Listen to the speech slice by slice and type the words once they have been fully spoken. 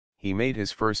He made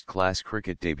his first-class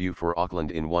cricket debut for Auckland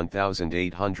in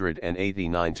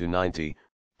 1889-90,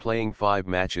 playing 5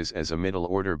 matches as a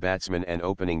middle-order batsman and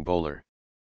opening bowler.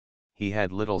 He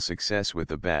had little success with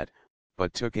the bat,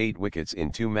 but took 8 wickets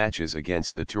in 2 matches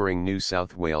against the touring New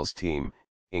South Wales team,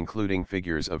 including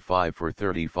figures of 5 for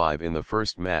 35 in the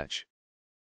first match.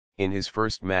 In his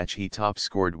first match he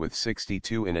top-scored with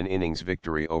 62 in an innings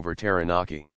victory over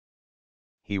Taranaki.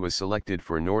 He was selected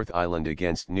for North Island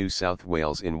against New South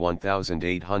Wales in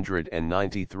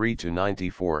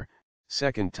 1893-94,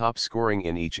 second top scoring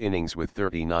in each innings with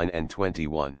 39 and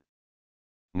 21.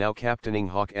 Now captaining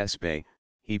Hawke's Bay,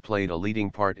 he played a leading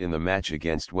part in the match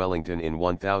against Wellington in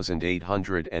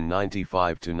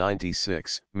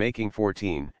 1895-96, making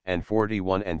 14 and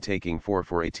 41 and taking 4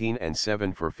 for 18 and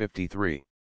 7 for 53.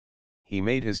 He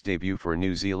made his debut for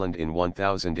New Zealand in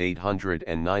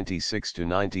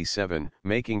 1896-97,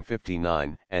 making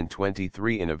 59 and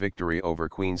 23 in a victory over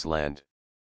Queensland.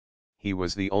 He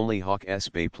was the only Hawke's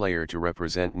Bay player to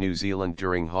represent New Zealand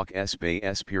during Hawke's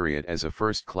Bay's period as a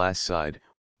first-class side,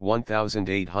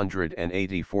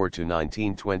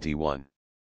 1884-1921.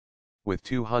 With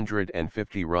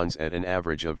 250 runs at an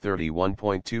average of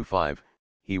 31.25,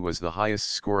 he was the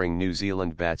highest-scoring New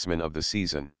Zealand batsman of the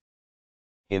season.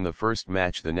 In the first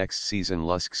match the next season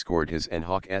Lusk scored his and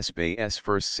Hawke's Bay's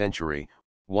first century,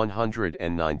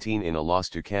 119 in a loss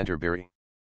to Canterbury.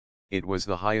 It was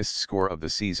the highest score of the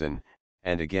season,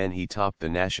 and again he topped the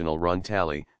national run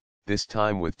tally, this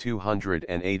time with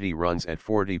 280 runs at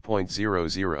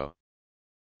 40.00.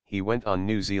 He went on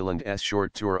New Zealand's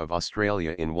short tour of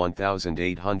Australia in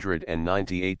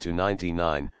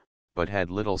 1898-99, but had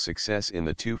little success in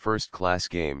the 2 first-class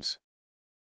games.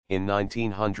 In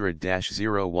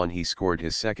 1900-01 he scored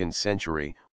his second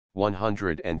century,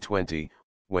 120,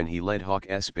 when he led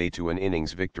Hawke's Bay to an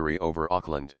innings victory over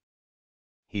Auckland.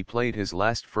 He played his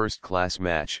last first-class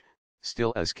match,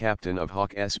 still as captain of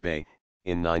Hawke's Bay,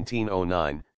 in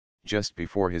 1909, just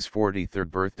before his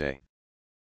 43rd birthday.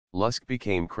 Lusk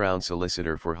became Crown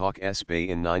Solicitor for Hawke's Bay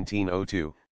in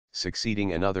 1902,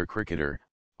 succeeding another cricketer,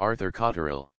 Arthur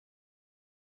Cotterill.